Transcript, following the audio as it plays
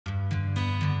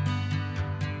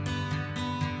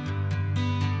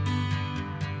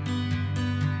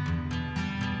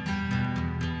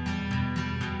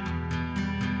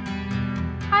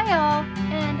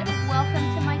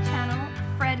welcome to my channel,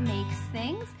 Fred Makes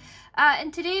Things.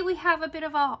 And today we have a bit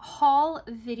of a haul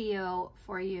video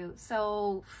for you.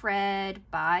 So Fred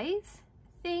buys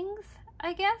things,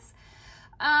 I guess.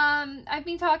 I've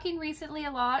been talking recently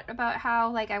a lot about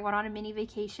how I went on a mini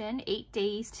vacation, 8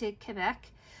 days to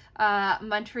Quebec,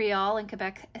 Montreal and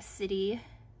Quebec City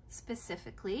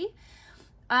specifically.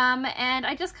 And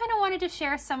I just kind of wanted to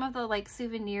share some of the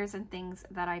souvenirs and things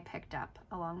that I picked up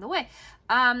along the way.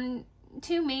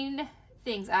 Two main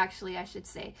things, actually, I should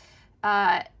say.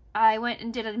 I went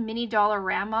and did a mini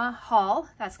Dollarama haul.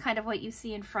 That's kind of what you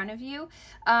see in front of you.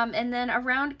 And then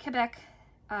around Quebec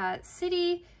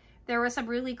City, there were some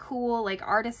really cool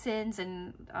artisans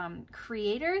and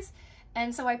creators.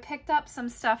 And so I picked up some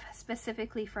stuff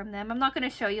specifically from them. I'm not going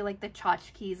to show you the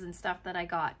tchotchkes and stuff that I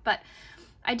got, but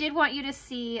I did want you to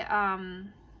see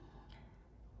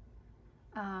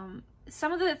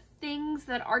some of the things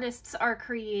that artists are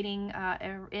creating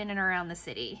in and around the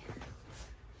city.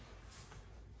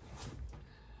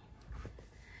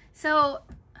 So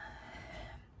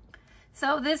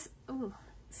this,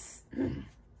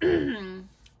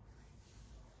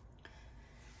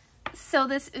 so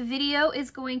this video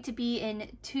is going to be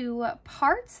in two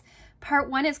parts. Part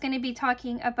one is going to be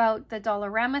talking about the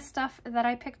Dollarama stuff that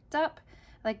I picked up,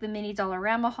 like the mini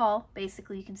Dollarama haul.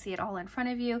 Basically, you can see it all in front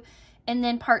of you. And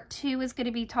then part two is going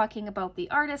to be talking about the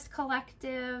artist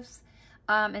collectives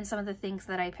and some of the things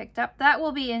that I picked up. That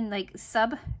will be in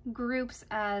subgroups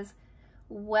as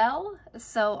well.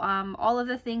 So all of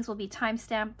the things will be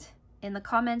timestamped in the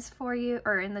comments for you,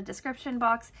 or in the description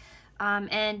box.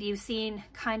 And you've seen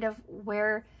kind of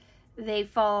where they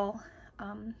fall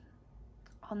on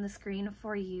the screen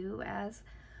for you as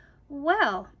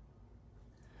well.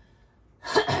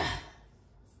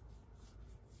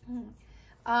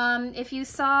 If you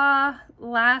saw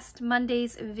last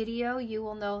Monday's video, you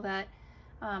will know that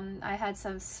I had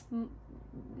some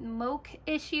smoke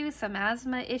issues, some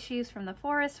asthma issues from the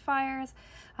forest fires,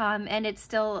 and it's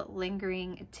still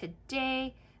lingering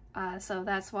today. So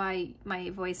that's why my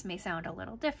voice may sound a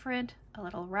little different, a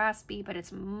little raspy, but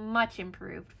it's much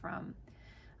improved from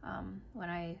when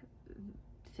I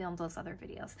filmed those other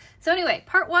videos. So anyway,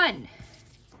 part one,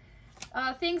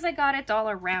 things I got at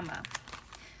Dollarama.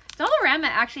 Dollarama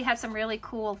actually had some really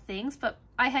cool things, but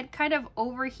I had kind of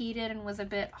overheated and was a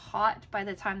bit hot by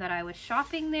the time that I was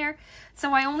shopping there.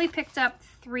 So I only picked up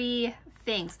 3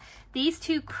 things. These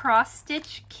 2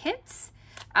 cross-stitch kits.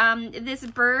 This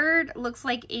bird looks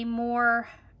like a more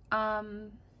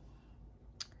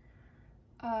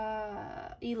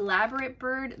elaborate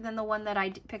bird than the one that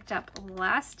I picked up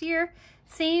last year.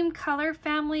 Same color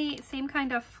family, same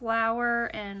kind of flower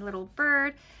and little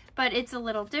bird, but it's a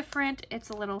little different. It's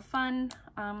a little fun.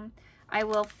 I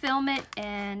will film it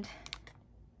and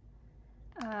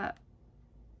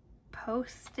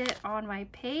post it on my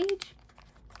page.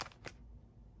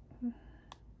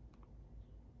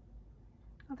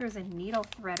 Oh, there's a needle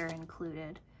threader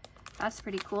included. That's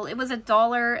pretty cool. It was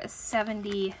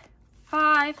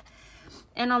 $1.75.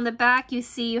 And on the back, you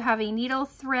see you have a needle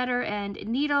threader and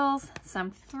needles,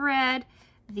 some thread,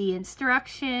 the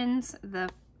instructions, the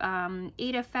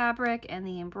Aida fabric, and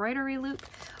the embroidery loop.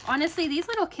 Honestly, these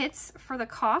little kits for the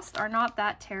cost are not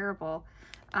that terrible.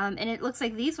 And it looks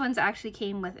like these ones actually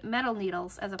came with metal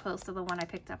needles as opposed to the one I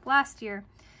picked up last year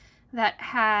that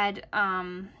had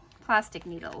plastic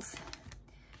needles.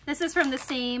 This is from the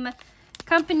same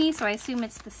company, so I assume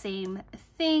it's the same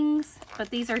things,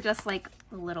 but these are just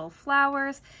little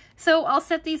flowers. So I'll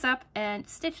set these up and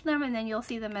stitch them, and then you'll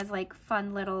see them as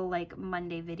fun little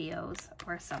Monday videos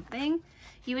or something.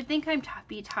 You would think I'd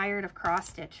be tired of cross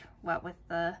stitch, what with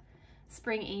the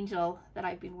spring angel that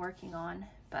I've been working on,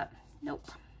 but nope,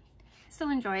 still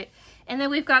enjoy it. And then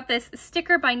we've got this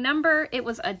sticker by number. It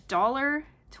was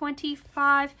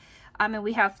 $1.25. And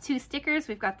we have 2 stickers.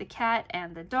 We've got the cat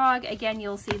and the dog. Again,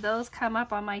 you'll see those come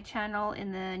up on my channel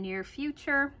in the near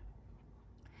future.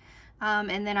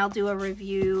 And then I'll do a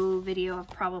review video of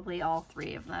probably all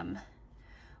 3 of them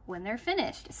when they're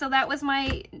finished. So that was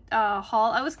my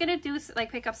haul. I was gonna do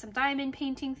pick up some diamond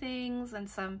painting things and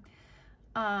some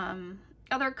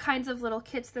other kinds of little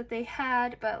kits that they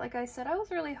had, but like I said, I was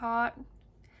really hot,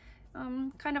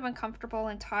 kind of uncomfortable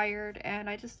and tired, and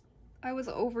I was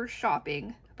over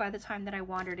shopping by the time that I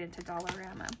wandered into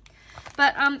Dollarama.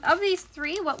 But of these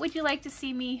 3, what would you like to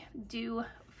see me do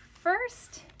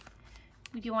first?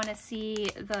 Would you want to see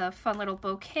the fun little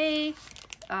bouquet,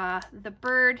 the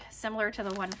bird similar to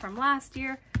the one from last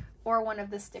year, or one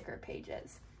of the sticker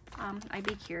pages? I'd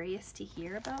be curious to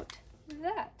hear about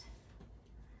that.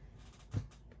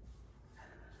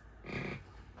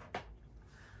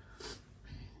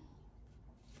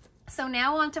 So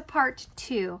now on to part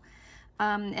 2,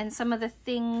 and some of the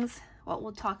things, well,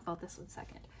 we'll talk about this in a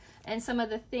second, and some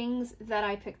of the things that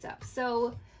I picked up.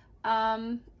 So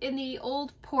in the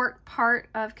old port part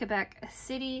of Quebec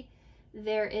City,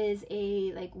 there is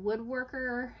a like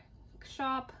woodworker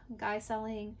shop, guy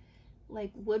selling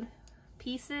like wood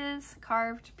pieces,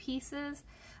 carved pieces.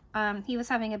 He was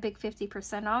having a big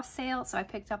 50% off sale, so I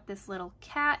picked up this little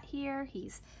cat here.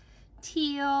 He's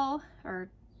teal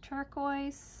or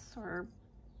turquoise or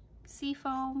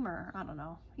seafoam, or I don't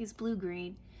know. He's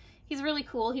blue-green. He's really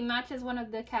cool. He matches one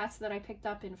of the cats that I picked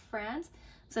up in France,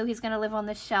 so he's gonna live on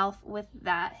the shelf with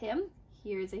him.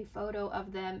 Here's a photo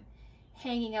of them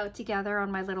hanging out together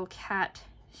on my little cat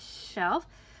shelf.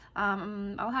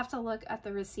 I'll have to look at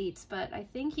the receipts, but I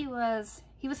think he was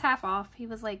half off. He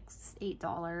was like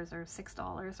 $8 or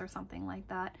 $6 or something like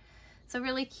that. So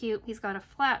really cute. He's got a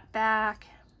flat back.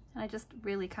 I just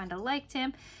really kind of liked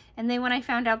him. And then when I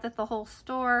found out that the whole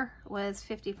store was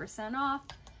 50% off,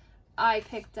 I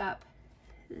picked up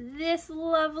this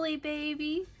lovely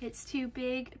baby. It's too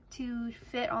big to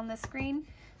fit on the screen,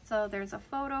 so there's a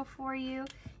photo for you.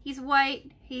 He's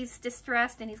white, he's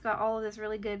distressed, and he's got all of this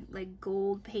really good like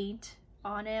gold paint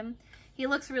on him. He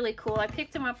looks really cool. I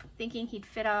picked him up thinking he'd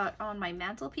fit out on my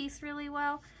mantelpiece really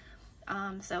well.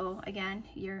 So again,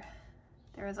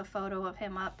 there is a photo of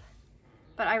him up,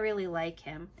 but I really like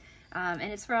him. And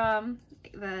it's from,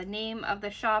 the name of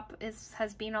the shop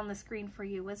has been on the screen for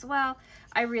you as well.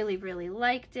 I really, really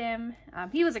liked him.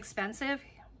 He was expensive,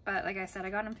 but like I said, I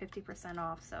got him 50%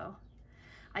 off, so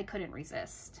I couldn't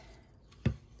resist.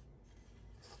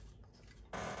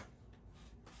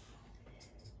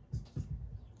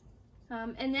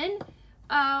 And then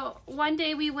one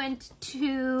day we went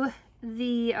to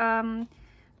the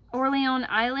Orléans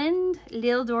Island,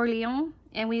 l'Île d'Orléans,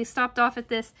 and we stopped off at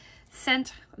this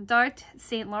Centre d'Art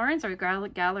Saint Laurent, or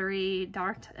Galerie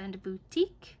d'Art and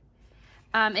Boutique.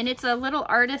 And it's a little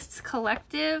artists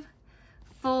collective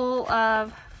full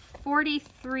of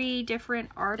 43 different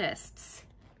artists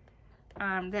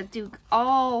that do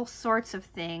all sorts of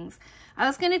things. I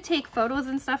was going to take photos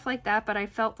and stuff like that, but I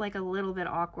felt like a little bit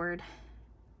awkward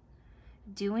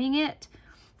doing it.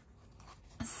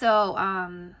 So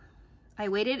I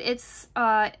waited. It's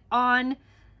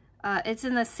it's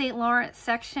in the Saint Laurent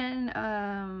section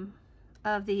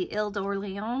of the Île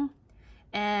d'Orléans,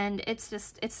 and it's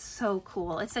so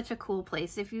cool. It's such a cool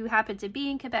place. If you happen to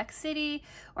be in Quebec City,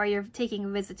 or you're taking a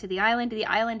visit to the island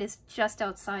is just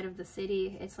outside of the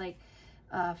city. It's like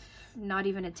not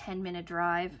even a 10-minute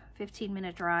drive,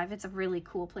 15-minute drive. It's a really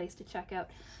cool place to check out.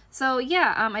 So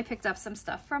yeah, I picked up some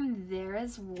stuff from there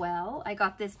as well. I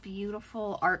got this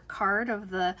beautiful art card of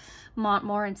the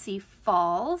Montmorency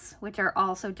Falls, which are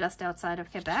also just outside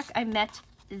of Quebec. I met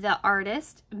the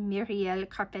artist, Muriel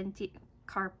Carpentier.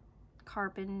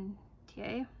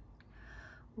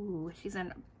 Ooh, she's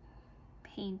a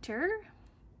painter.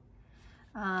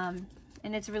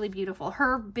 And it's really beautiful.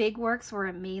 Her big works were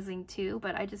amazing too,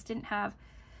 but I just didn't have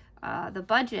the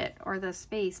budget or the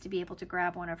space to be able to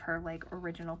grab one of her like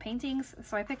original paintings.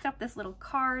 So I picked up this little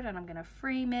card, and I'm gonna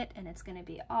frame it, and it's gonna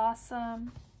be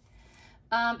awesome.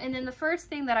 And then the first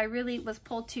thing that I really was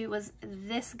pulled to was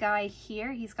this guy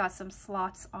here. He's got some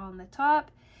slots on the top.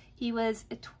 He was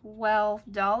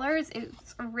 $12.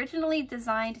 It's originally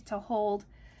designed to hold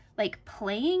like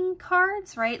playing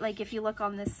cards, right? Like if you look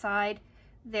on this side,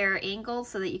 they're angled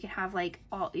so that you can have like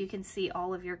you can see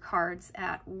all of your cards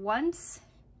at once,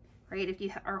 right? If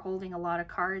you are holding a lot of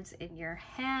cards in your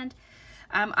hand.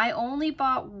 I only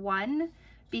bought one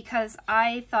because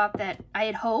I thought that I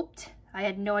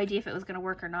had no idea if it was going to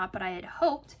work or not, but I had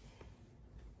hoped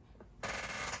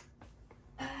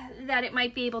that it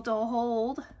might be able to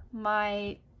hold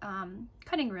my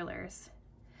cutting rulers.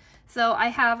 So I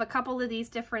have a couple of these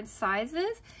different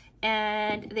sizes,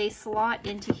 and they slot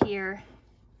into here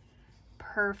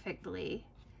perfectly.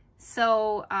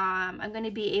 So I'm going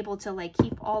to be able to like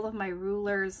keep all of my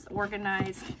rulers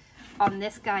organized on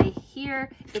this guy here.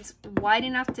 It's wide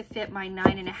enough to fit my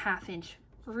 9.5-inch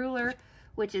ruler,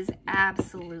 which is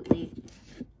absolutely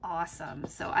awesome.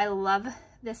 So I love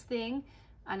this thing,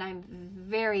 and I'm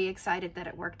very excited that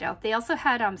it worked out. They also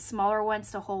had smaller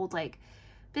ones to hold like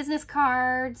business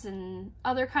cards and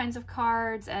other kinds of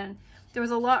cards, and there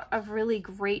was a lot of really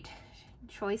great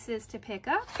choices to pick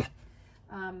up.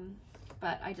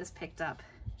 But I just picked up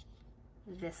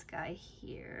this guy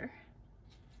here.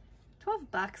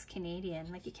 $12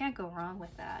 Canadian, like you can't go wrong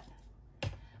with that.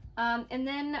 And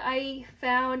then I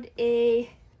found a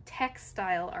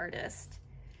textile artist.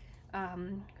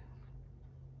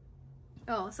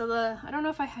 Oh, so I don't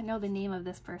know if I know the name of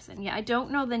this person. Yeah, I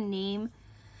don't know the name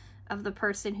of the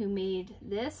person who made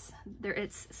this. There,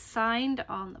 it's signed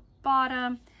on the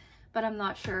bottom, but I'm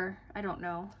not sure. I don't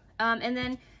know. And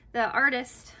then the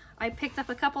artist, I picked up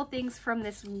a couple things from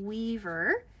this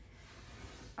weaver.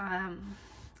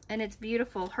 And it's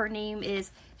beautiful. Her name is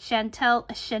Chantal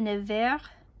Chenevert.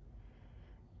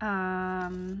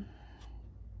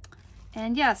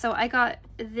 And yeah, so I got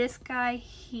this guy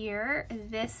here.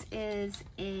 This is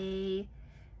a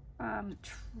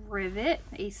trivet,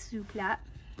 a souplat.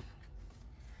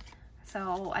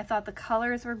 So I thought the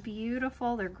colors were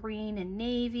beautiful. They're green and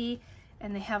navy,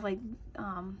 and they have like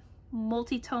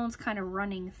multi-tones kind of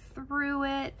running through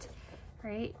it.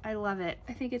 Right? I love it.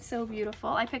 I think it's so beautiful.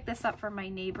 I picked this up for my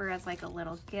neighbor as like a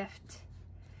little gift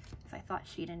because I thought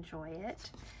she'd enjoy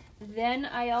it. Then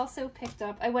I also picked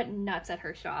up, I went nuts at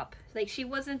her shop. Like, she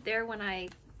wasn't there when I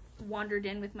wandered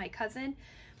in with my cousin,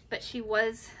 but she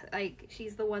was, like,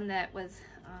 she's the one that was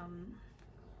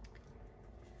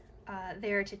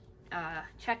there to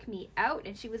check me out,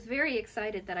 and she was very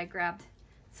excited that I grabbed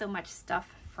so much stuff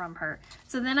from her.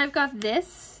 So then I've got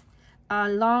this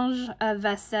Linge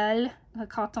Vaisselle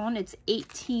Coton. It's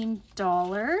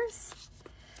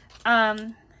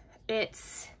 $18.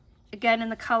 It's again in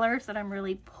the colors that I'm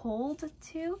really pulled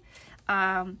to.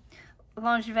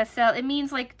 Linge Vaisselle, it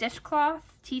means like dishcloth,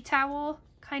 tea towel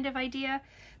kind of idea.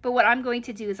 But what I'm going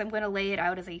to do is I'm going to lay it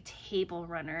out as a table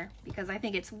runner because I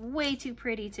think it's way too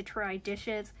pretty to try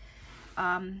dishes.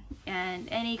 And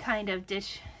any kind of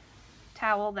dish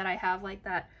towel that I have like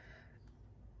that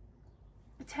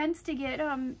tends to get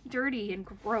dirty and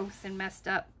gross and messed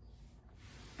up,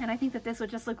 and I think that this would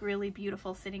just look really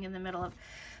beautiful sitting in the middle of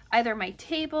either my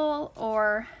table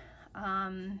or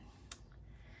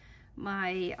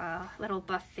my little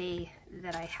buffet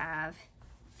that I have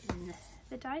in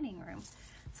the dining room.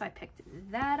 So I picked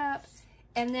that up,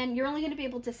 and then you're only going to be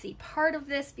able to see part of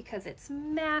this because it's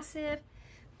massive,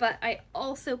 but I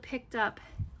also picked up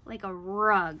like a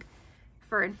rug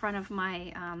for in front of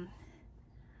my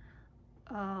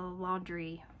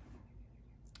laundry,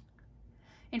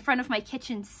 in front of my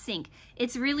kitchen sink.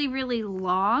 It's really, really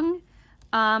long.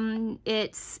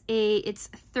 It's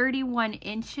 31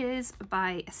 inches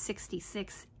by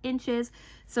 66 inches.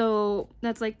 So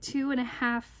that's like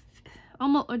 2.5,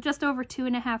 almost just over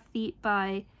 2.5 feet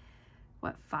by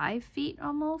what, 5 feet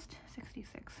almost?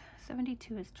 66.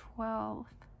 72 is 12.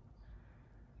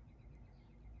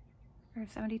 Or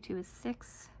 72 is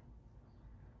 6.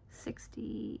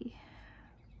 60.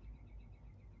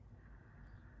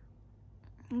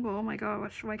 Oh my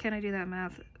gosh, why can't I do that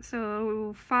math?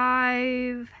 So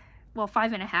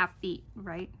 5.5 feet,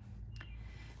 right?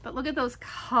 But look at those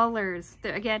colors.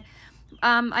 Again,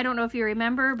 I don't know if you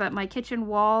remember, but my kitchen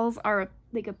walls are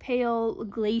like a pale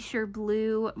glacier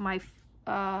blue. My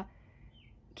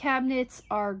cabinets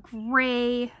are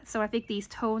gray, so I think these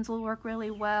tones will work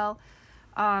really well.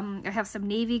 I have some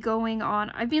navy going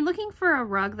on. I've been looking for a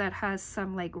rug that has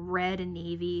some like red and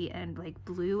navy and like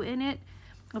blue in it,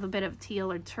 with a bit of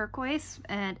teal or turquoise.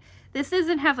 And this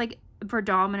doesn't have like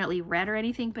predominantly red or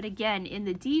anything, but again, in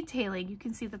the detailing, you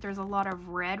can see that there's a lot of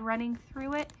red running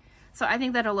through it. So I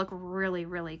think that'll look really,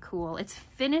 really cool. It's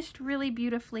finished really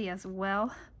beautifully as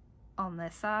well on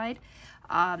this side.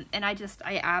 And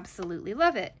I absolutely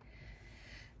love it.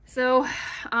 So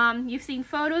you've seen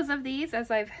photos of these as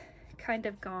I've kind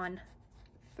of gone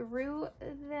through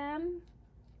them.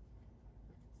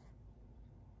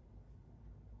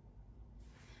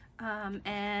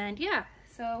 And yeah,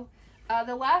 so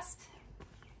the last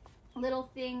little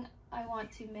thing I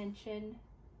want to mention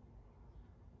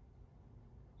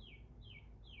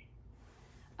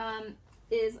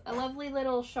is a lovely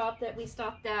little shop that we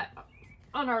stopped at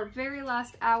on our very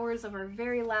last hours of our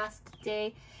very last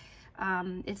day.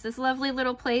 It's this lovely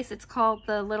little place. It's called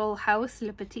the Little House,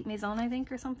 Le Petite Maison, I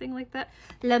think, or something like that.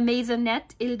 La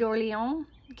Maisonette, Île d'Orléans,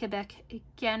 Quebec,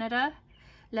 Canada.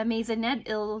 La Maisonette,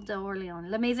 Île d'Orléans.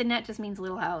 La Maisonette just means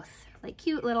little house, like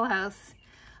cute little house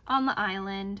on the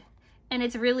island. And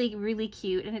it's really, really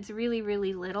cute, and it's really,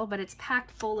 really little, but it's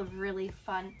packed full of really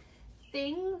fun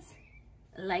things,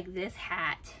 like this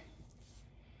hat.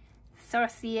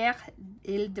 Sorcière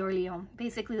d'Île d'Orléans,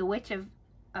 basically the witch of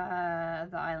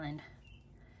the island.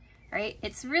 Right?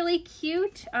 It's really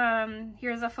cute.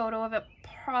 Here's a photo of it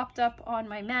propped up on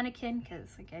my mannequin,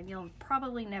 because again, you'll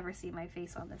probably never see my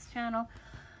face on this channel.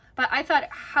 But I thought,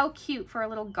 how cute for a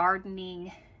little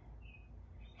gardening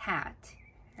hat,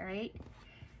 right?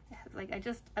 Like, I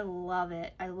love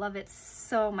it. I love it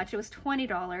so much. It was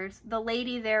 $20. The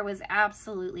lady there was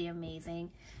absolutely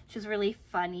amazing. She was really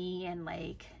funny and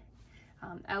like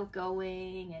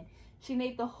outgoing, and she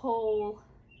made the whole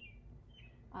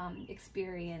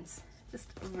experience Just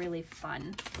really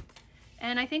fun.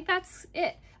 And I think that's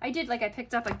it. I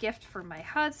picked up a gift for my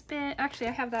husband. Actually,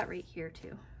 I have that right here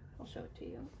too. I'll show it to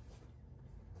you.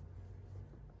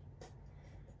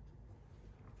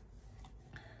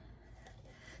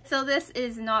 So this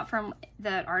is not from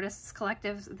the Artists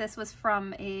Collective. This was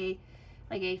from a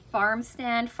farm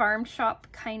stand, farm shop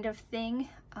kind of thing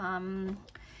in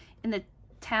the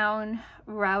town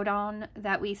Rawdon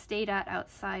that we stayed at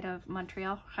outside of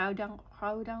Montreal.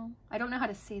 Rawdon. I don't know how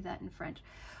to say that in French.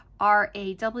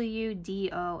 Rawdon,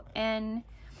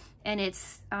 and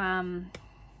it's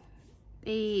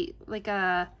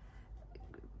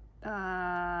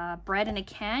bread in a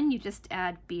can. You just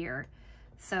add beer.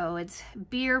 So it's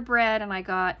beer bread, and I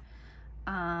got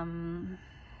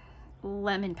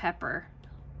lemon pepper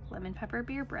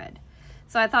beer bread.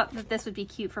 So I thought that this would be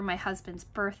cute for my husband's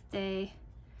birthday.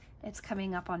 It's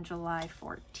coming up on July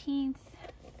 14th.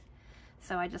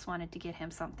 So I just wanted to get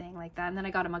him something like that. And then I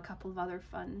got him a couple of other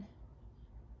fun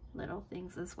little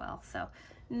things as well. So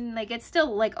like, it's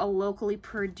still like a locally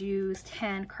produced,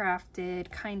 handcrafted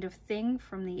kind of thing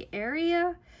from the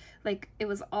area. Like, it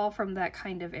was all from that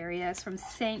kind of area. It's from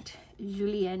Saint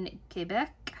Julien,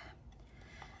 Quebec.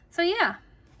 So yeah,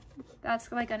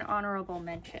 that's like an honorable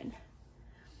mention.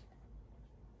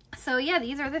 So yeah,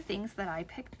 these are the things that I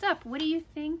picked up. What do you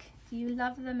think? Do you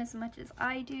love them as much as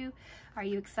I do? Are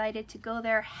you excited to go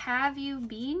there? Have you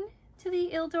been to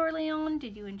the Ile d'Orléans?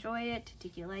 Did you enjoy it?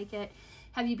 Did you like it?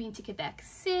 Have you been to Quebec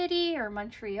City or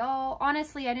Montreal?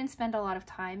 Honestly, I didn't spend a lot of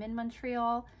time in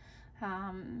Montreal.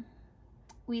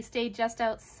 We stayed just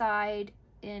outside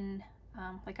in,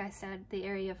 like I said, the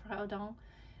area of Rawdon.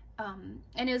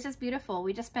 And it was just beautiful.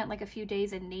 We just spent like a few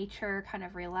days in nature, kind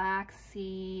of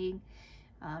relaxing,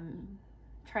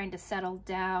 trying to settle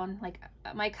down. Like,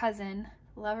 my cousin,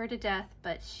 love her to death,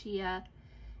 but she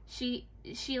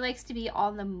likes to be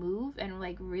on the move and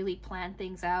like really plan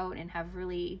things out and have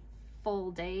really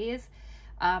full days.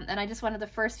 And I just wanted the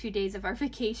first few days of our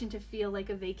vacation to feel like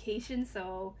a vacation,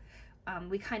 so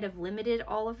we kind of limited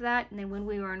all of that. And then when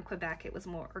we were in Quebec, it was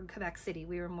more, or Quebec City,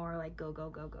 we were more like go, go,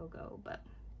 go, go, go. But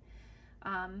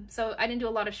so I didn't do a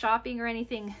lot of shopping or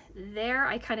anything there.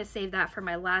 I kind of saved that for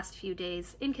my last few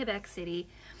days in Quebec City,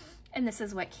 and this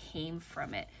is what came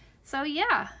from it. So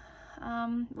yeah,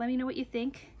 let me know what you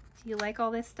think. Do you like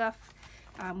all this stuff?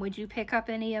 Would you pick up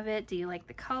any of it? Do you like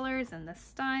the colors and the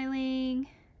styling?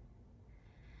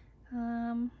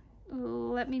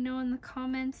 Let me know in the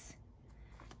comments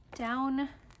down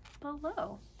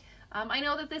below. I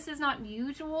know that this is not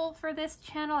usual for this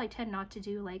channel. I tend not to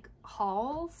do like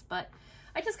hauls, but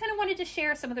I just kind of wanted to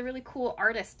share some of the really cool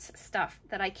artists stuff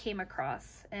that I came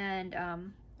across, and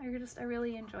I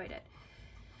really enjoyed it.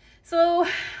 So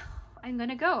I'm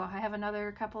gonna go. I have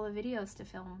another couple of videos to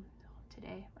film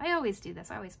today. I always do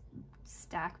this. I always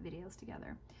stack videos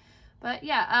together. But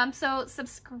yeah, so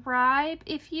subscribe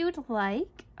if you'd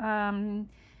like.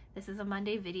 This is a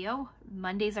Monday video.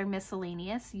 Mondays are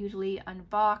miscellaneous, usually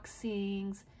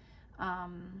unboxings,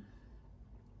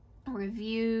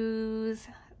 reviews,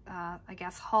 I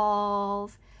guess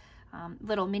hauls,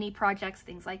 little mini projects,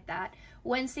 things like that.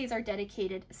 Wednesdays are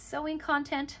dedicated sewing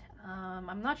content.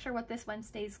 I'm not sure what this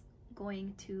Wednesday's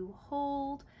going to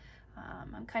hold.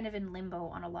 I'm kind of in limbo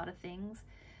on a lot of things.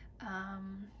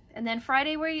 And then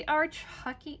Friday we are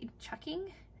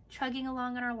chugging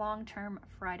along on our long-term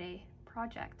Friday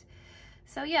project.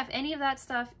 So yeah, if any of that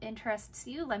stuff interests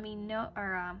you, let me know,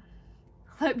 or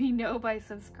let me know by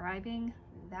subscribing.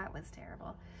 That was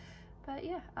terrible. But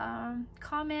yeah,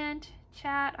 comment,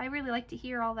 chat. I really like to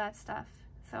hear all that stuff.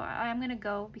 So I'm gonna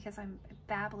go because I'm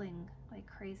babbling like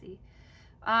crazy.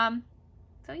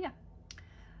 So yeah,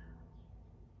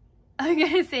 I'm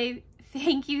gonna say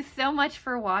thank you so much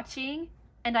for watching,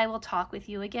 and I will talk with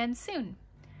you again soon.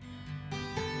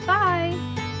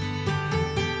 Bye!